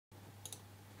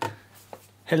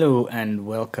Hello and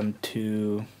welcome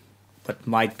to what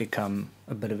might become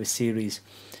a bit of a series.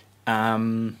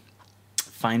 Finding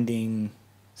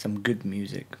some good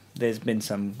music. There's been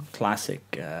some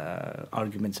classic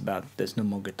arguments about there's no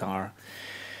more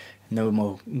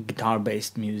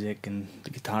guitar-based music, and the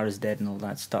guitar is dead and all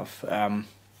that stuff. I'm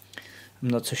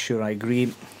not so sure I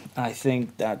agree. I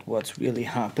think that what's really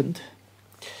happened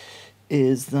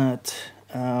is that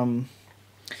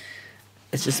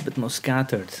it's just a bit more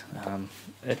scattered.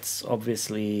 It's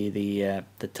obviously the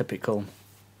typical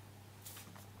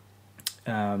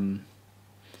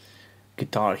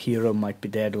guitar hero might be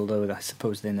dead, although I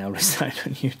suppose they now reside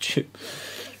on YouTube.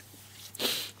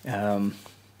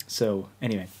 So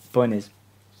anyway, point is,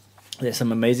 there's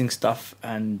some amazing stuff,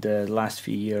 and the last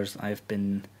few years I've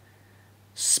been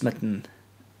smitten,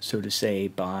 so to say,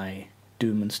 by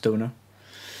Doom and Stoner.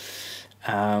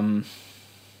 And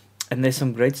there's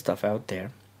some great stuff out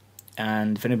there,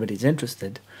 and if anybody's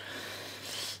interested,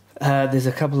 there's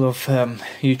a couple of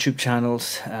YouTube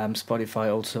channels.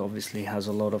 Spotify also obviously has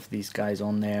a lot of these guys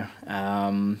on there,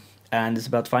 and it's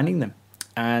about finding them,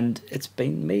 and it's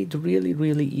been made really,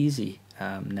 really easy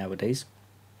nowadays,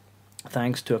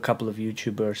 thanks to a couple of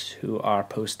YouTubers who are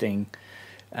posting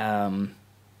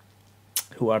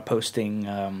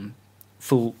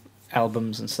full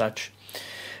albums and such.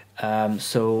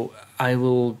 So I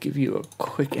will give you a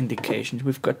quick indication.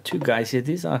 We've got two guys here.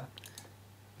 These are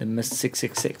the Mr.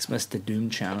 666, Mr.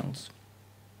 Doom channels.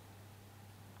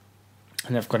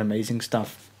 And they've got amazing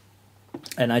stuff.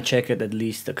 And I check it at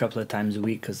least a couple of times a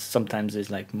week, because sometimes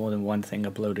there's like more than one thing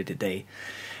uploaded a day.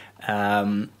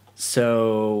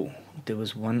 So there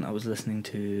was one I was listening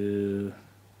to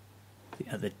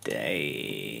the other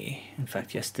day, in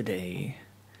fact yesterday,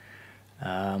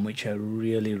 which I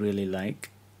really, really liked.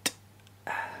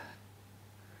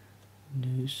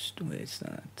 Where's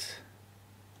that?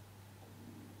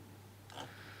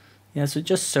 Yeah, so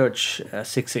just search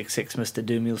 666 Mr.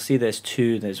 Doom. You'll see there's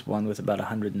two. There's one with about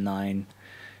 109k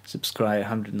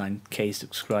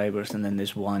subscribers, and then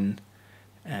there's one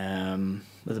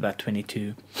with about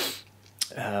 22k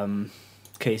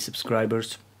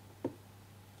subscribers.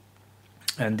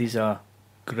 And these are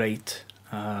great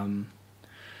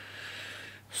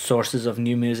sources of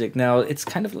new music. Now it's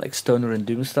kind of like stoner and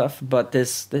doom stuff, but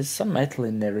there's some metal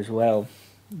in there as well.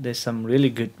 There's some really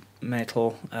good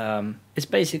metal. It's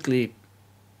basically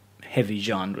heavy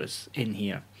genres in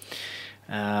here.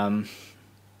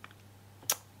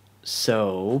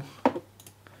 So I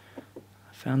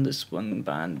found this one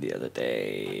band the other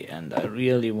day, and I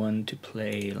really want to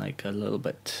play like a little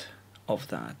bit of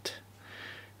that.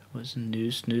 It was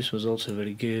Noose. Noose was also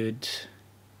very good.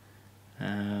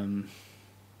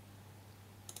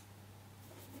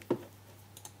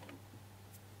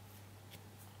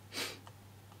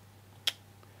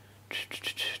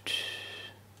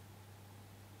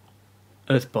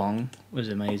 Earthbong was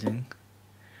amazing.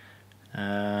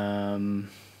 Where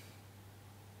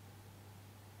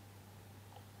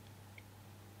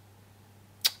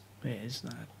is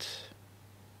that?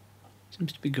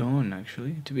 Seems to be gone,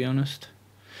 actually, to be honest.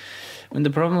 And the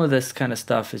problem with this kind of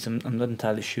stuff is I'm not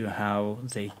entirely sure how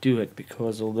they do it,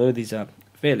 because although these are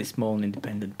fairly small and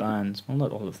independent bands, well,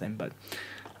 not all of them, but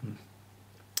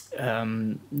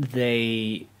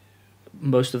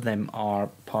most of them are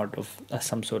part of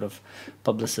some sort of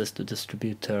publicist or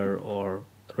distributor or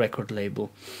record label.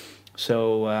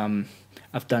 So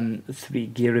I've done 3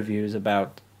 gear reviews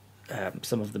about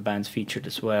some of the bands featured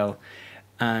as well,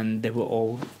 and they were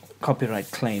all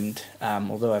copyright claimed,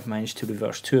 although I've managed to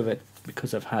reverse 2 of it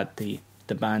because I've had the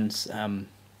band's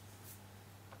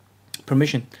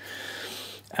permission.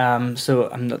 So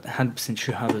I'm not 100%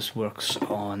 sure how this works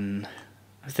on...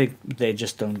 I think they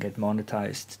just don't get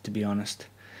monetized, to be honest.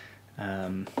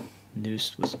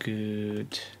 Noose was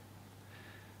good.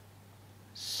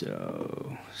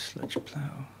 So, Sludge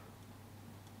Plow.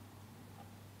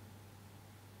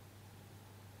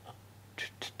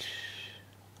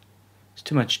 It's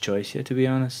too much choice here, to be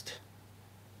honest.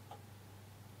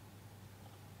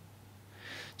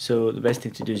 So the best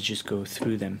thing to do is just go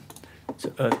through them. So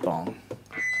Earthbong.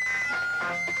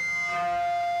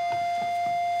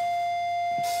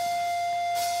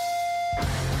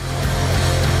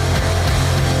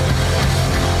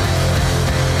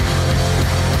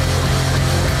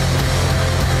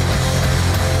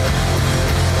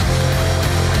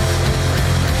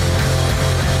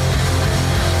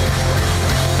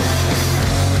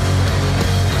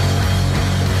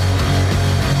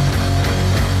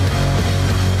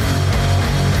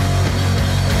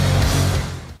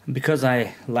 Because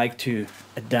I like to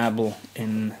dabble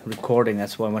in recording,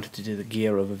 that's why I wanted to do the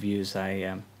gear overviews.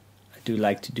 I do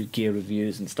like to do gear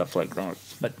reviews and stuff like that.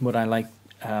 But what I like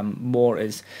more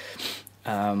is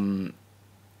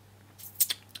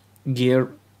gear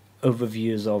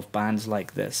overviews of bands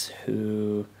like this,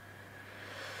 who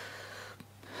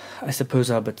I suppose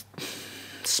are a bit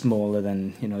smaller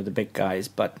than, you know, the big guys,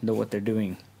 but know what they're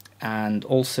doing. And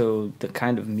also the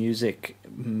kind of music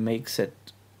makes it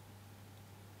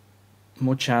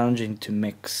more challenging to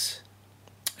mix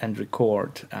and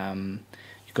record.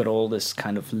 You've got all this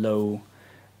kind of low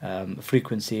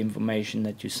frequency information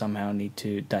that you somehow need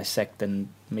to dissect and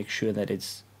make sure that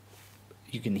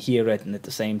you can hear it, and at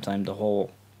the same time the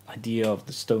whole idea of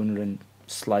the stoner and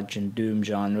sludge and doom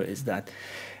genre is that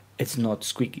it's not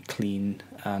squeaky clean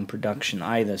production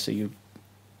either, so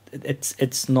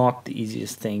it's not the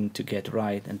easiest thing to get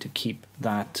right and to keep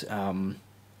that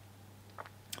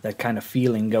that kind of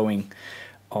feeling going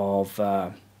of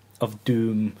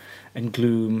doom and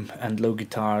gloom and low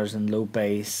guitars and low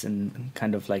bass, and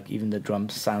kind of like even the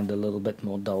drums sound a little bit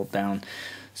more dulled down.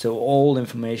 So all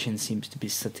information seems to be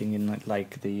sitting in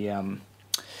like the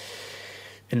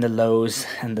in the lows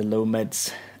and the low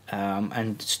mids,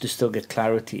 and to still get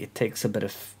clarity it takes a bit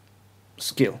of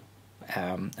skill,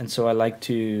 and so I like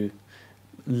to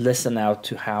listen out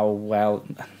to how well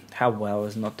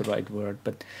is not the right word,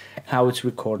 but how it's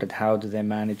recorded. How do they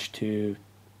manage to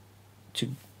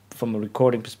from a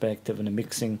recording perspective and a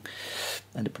mixing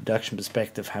and a production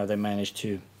perspective, how they manage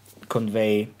to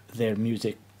convey their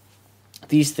music.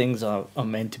 These things are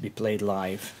meant to be played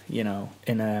live, you know,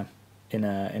 in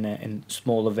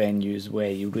smaller venues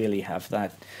where you really have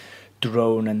that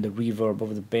drone and the reverb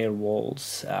over the bare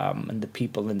walls, and the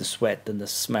people and the sweat and the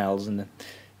smells and the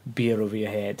beer over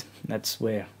your head. That's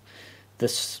where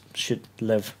this should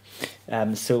live.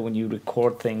 So when you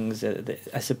record things,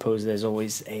 I suppose there's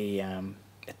always a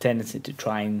tendency to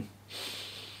try and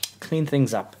clean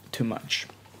things up too much.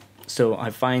 So I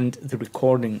find the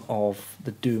recording of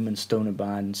the doom and stoner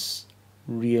bands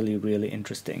really, really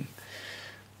interesting.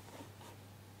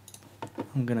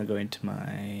 I'm gonna go into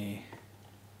my...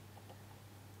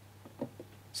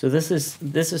 So this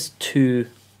is two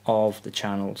of the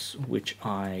channels which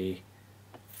I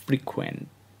frequent.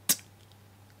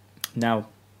 Now,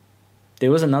 there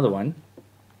was another one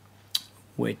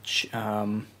which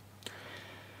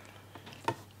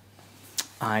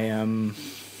I am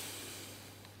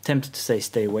tempted to say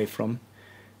stay away from.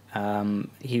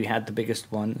 He had the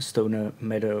biggest one, Stoner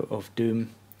Meadow of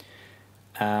Doom.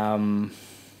 I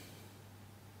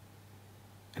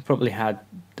probably had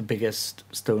the biggest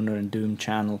Stoner and Doom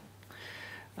channel.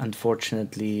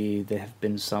 Unfortunately, there have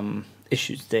been some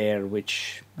issues there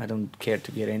which I don't care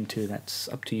to get into. That's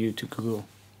up to you to Google.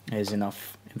 There's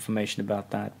enough information about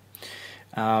that.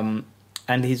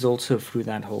 And he's also, through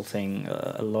that whole thing,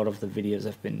 a lot of the videos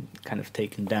have been kind of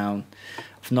taken down.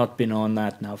 I've not been on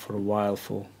that now for a while.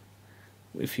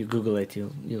 If you Google it,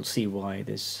 you'll see why.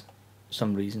 There's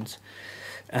some reasons.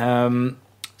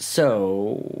 So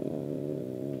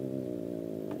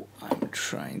I'm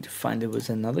trying to find. There was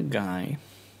another guy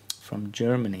from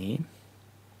Germany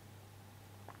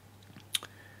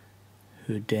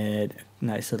who did a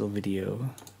nice little video.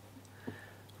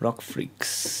 Rock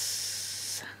Freaks.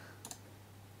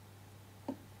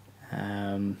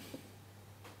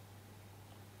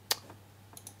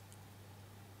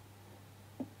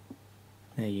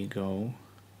 There you go.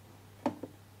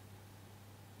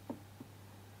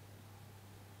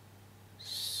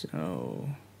 So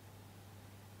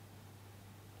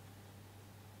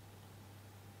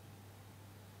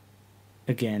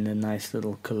again, a nice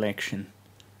little collection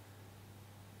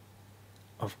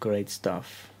of great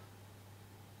stuff.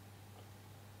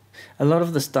 A lot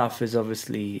of the stuff is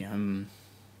obviously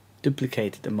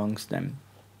duplicated amongst them,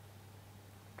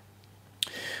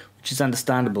 which is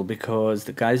understandable because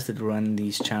the guys that run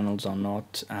these channels are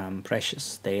not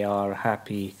precious. They are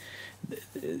happy.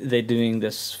 They're doing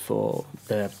this for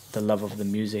the love of the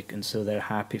music, and so they're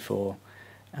happy for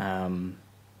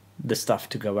the stuff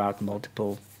to go out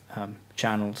multiple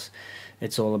channels.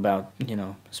 It's all about, you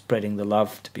know, spreading the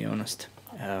love, to be honest.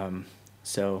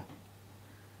 So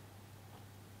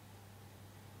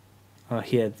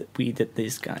here we did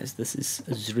these guys. This is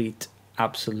Zreet.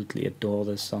 Absolutely adore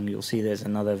this song. You'll see there's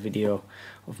another video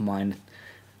of mine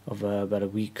of about a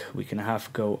week and a half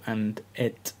ago, and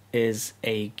it is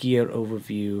a gear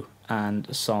overview and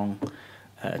a song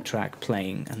track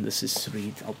playing, and this is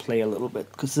Zreet. I'll play a little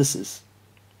bit because this is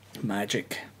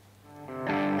magic.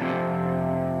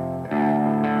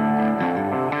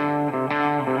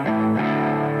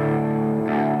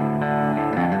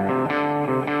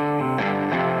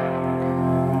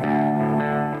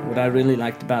 What I really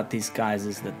liked about these guys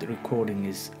is that the recording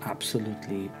is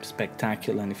absolutely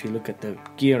spectacular, and if you look at the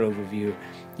gear overview,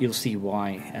 you'll see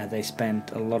why. They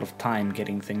spent a lot of time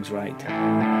getting things right.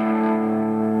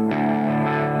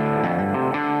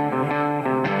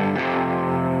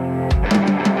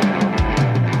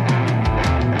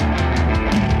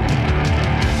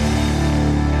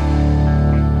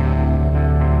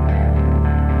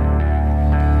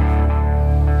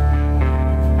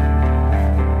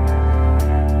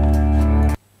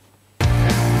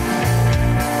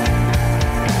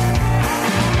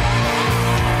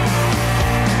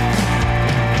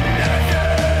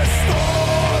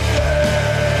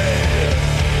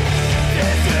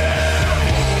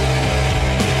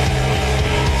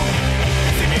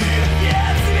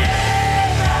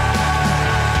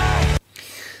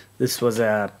 This was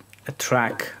a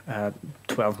track,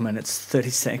 12 minutes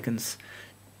 30 seconds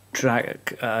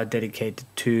track dedicated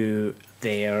to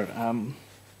their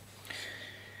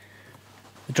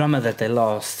drummer that they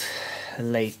lost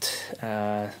late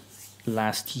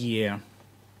last year,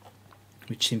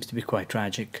 which seems to be quite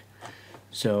tragic.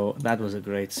 So that was a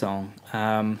great song.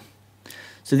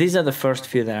 So these are the first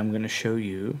few that I'm going to show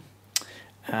you.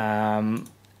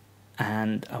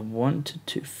 And I wanted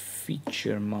to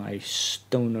feature my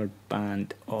stoner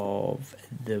band of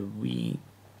the week.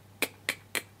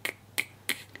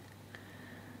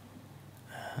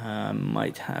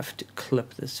 Might have to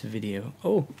clip this video.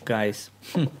 Oh, guys,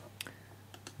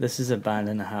 this is a band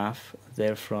and a half.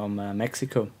 They're from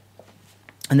Mexico,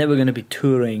 and they were going to be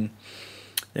touring.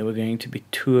 They were going to be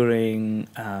touring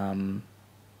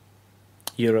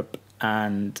Europe,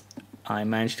 and I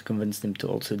managed to convince them to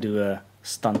also do a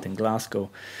stunt in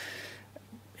Glasgow.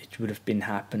 It would have been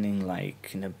happening like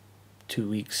in 2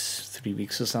 weeks, 3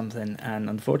 weeks or something, and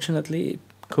unfortunately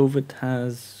COVID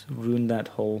has ruined that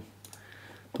whole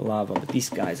palaver. But these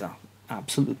guys are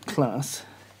absolute class.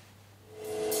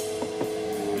 We'll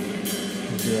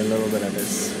do a little bit of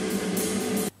this.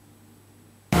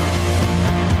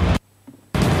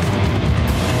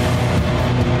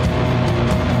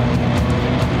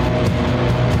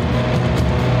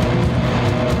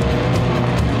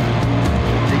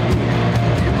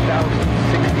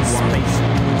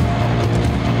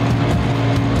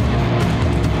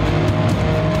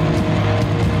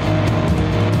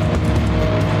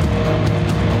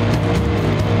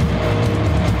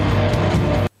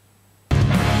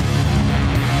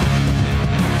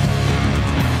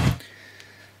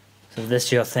 So if this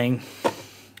is your thing,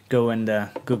 go and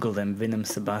Google them, Vinam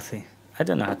Sabathi. I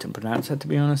don't know how to pronounce that, to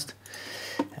be honest.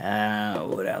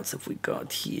 What else have we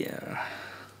got here?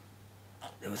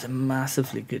 There was a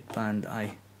massively good band.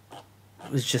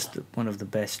 It was just one of the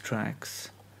best tracks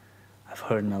I've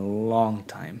heard in a long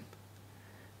time.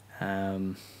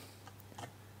 And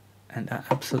I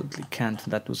absolutely can't.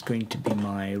 That was going to be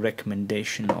my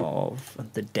recommendation of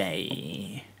the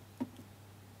day.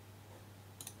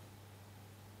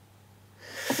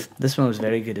 This one was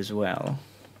very good as well.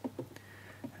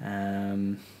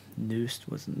 Noosed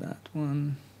wasn't that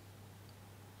one.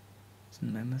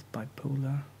 Isn't Mammoth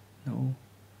Bipolar? No.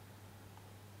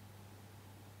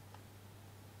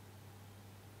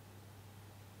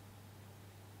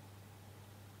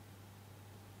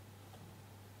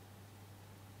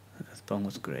 That song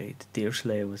was great. Deer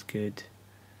Slayer was good.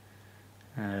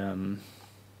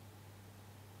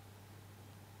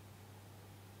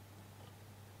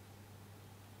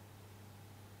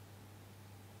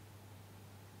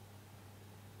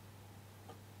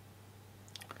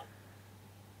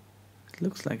 It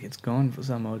looks like it's gone for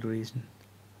some odd reason.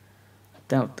 I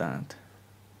doubt that.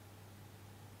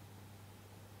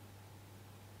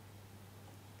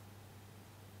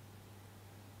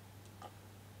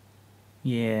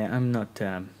 Yeah, I'm not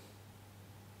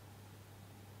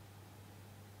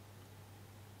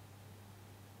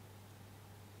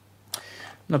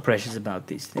precious about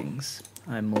these things.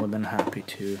 I'm more than happy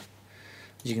to.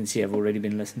 As you can see, I've already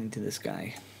been listening to this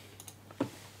guy.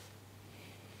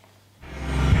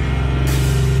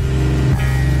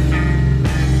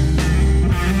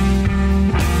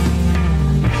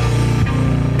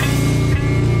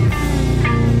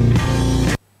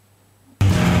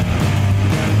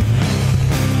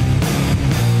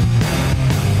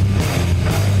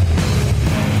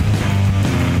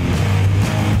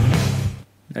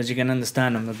 As you can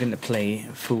understand, I'm not going to play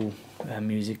full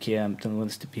music here. I don't want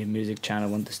this to be a music channel.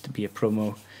 I want this to be a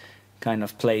promo kind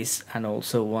of place, and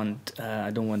also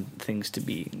I don't want things to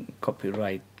be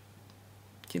copyright,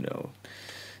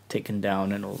 taken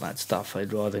down and all that stuff.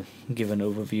 I'd rather give an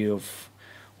overview of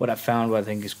what I found, what I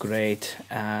think is great,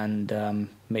 and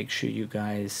make sure you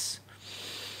guys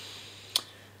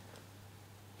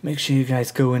make sure you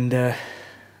guys go and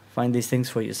find these things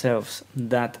for yourselves.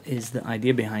 That is the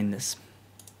idea behind this.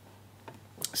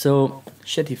 So,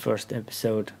 shitty first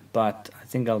episode, but I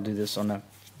think I'll do this on a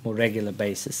more regular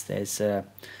basis. There's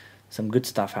some good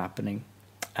stuff happening,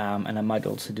 and I might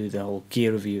also do the whole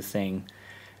gear review thing.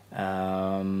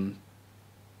 I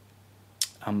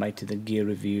might do the gear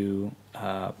review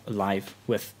live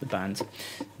with the bands.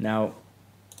 Now,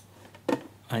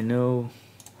 I know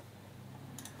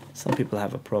some people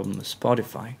have a problem with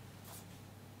Spotify.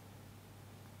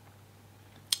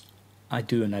 I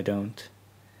do and I don't.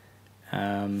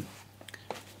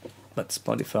 But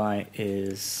Spotify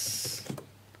is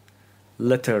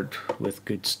littered with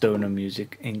good stoner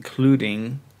music,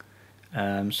 including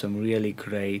some really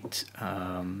great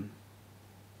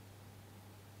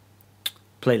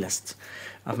playlists.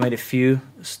 I've made a few: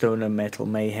 Stoner Metal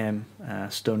Mayhem,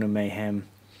 Stoner Mayhem,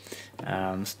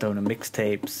 Stoner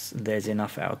mixtapes. There's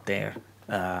enough out there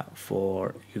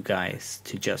for you guys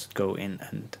to just go in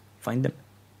and find them.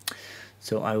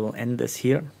 So I will end this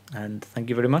here, and thank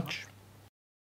you very much.